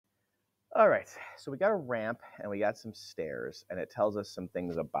All right, so we got a ramp and we got some stairs, and it tells us some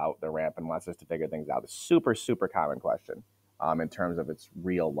things about the ramp and wants us to figure things out. It's super, super common question in terms of its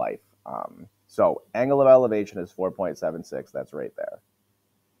real life. So angle of elevation is 4.76. That's right there.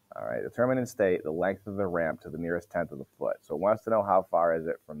 All right, determine and state the length of the ramp to the nearest tenth of the foot. So it wants to know how far is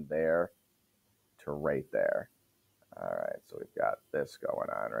it from there to right there. All right, so we've got this going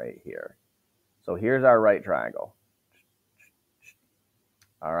on right here. So here's our right triangle.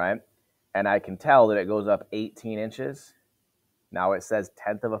 All right, and I can tell that it goes up 18 inches. Now it says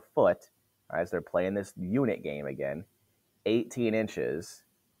tenth of a foot. All right, so they're playing this unit game again. 18 inches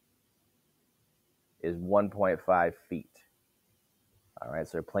is 1.5 feet. All right,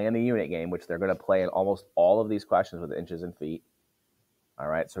 so they're playing the unit game, which they're going to play in almost all of these questions with inches and feet. All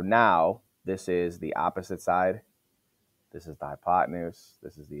right, so now this is the opposite side. This is the hypotenuse.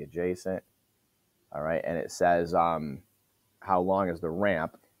 This is the adjacent. All right, and it says how long is the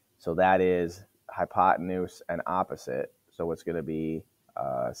ramp. So that is hypotenuse and opposite. So it's going to be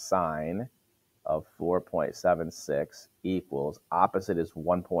sine of 4.76 equals, opposite is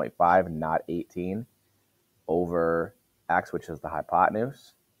 1.5, not 18, over x, which is the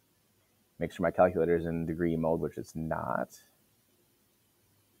hypotenuse. Make sure my calculator is in degree mode, which it's not.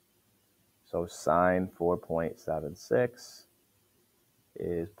 So sine 4.76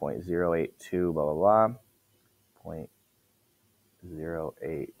 is 0.082, blah, blah, blah.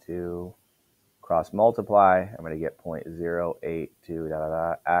 0.082. Cross multiply, I'm going to get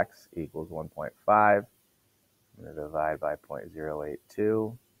 0.082 x equals 1.5. I'm going to divide by 0.082.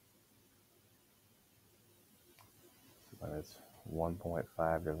 So that's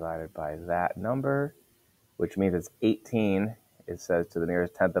 1.5 divided by that number, which means it's 18. It says to the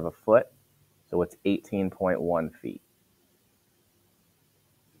nearest tenth of a foot. So it's 18.1 feet.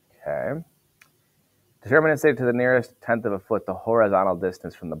 Okay. Determine and state to the nearest tenth of a foot the horizontal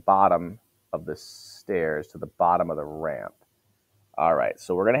distance from the bottom of the stairs to the bottom of the ramp. All right,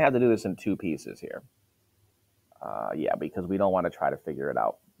 so we're going to have to do this in two pieces here. Yeah, because we don't want to try to figure it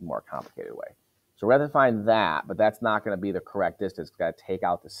out more complicated way. So we're going to find that, but that's not going to be the correct distance. We've got to take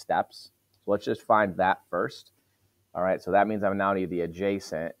out the steps. So let's just find that first. All right, so that means I now need the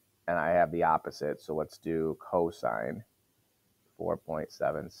adjacent, and I have the opposite. So let's do cosine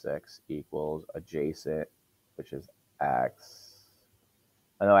 4.76 equals adjacent, which is x.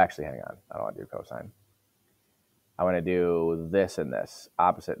 Oh, no, actually, hang on. I don't want to do cosine. I want to do this and this,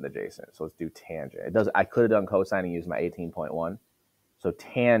 opposite and adjacent. So let's do tangent. It does. I could have done cosine and used my 18.1. So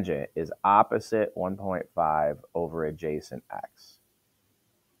tangent is opposite 1.5 over adjacent x.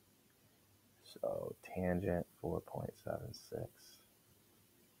 So tangent 4.76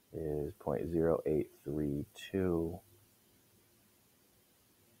 is 0.0832.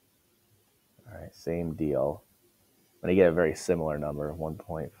 All right, same deal. I'm going to get a very similar number,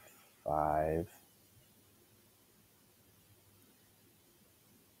 1.5.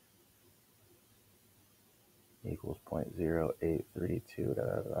 Equals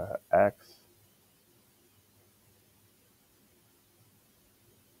 0.0832 x.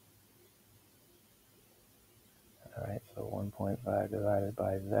 All right, so 1.5 divided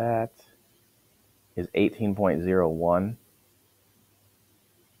by that is 18.01.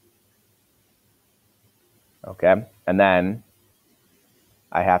 Okay, and then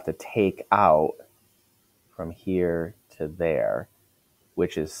I have to take out from here to there,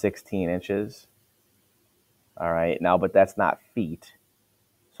 which is 16 inches. All right, now, but that's not feet.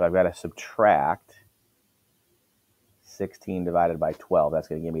 So I've got to subtract 16 divided by 12. That's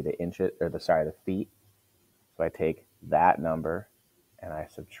going to give me the inches, or the feet. So I take that number and I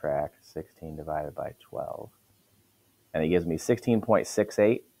subtract 16 divided by 12. And it gives me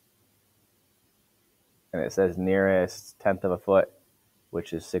 16.68. And it says nearest tenth of a foot,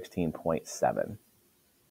 which is 16.7.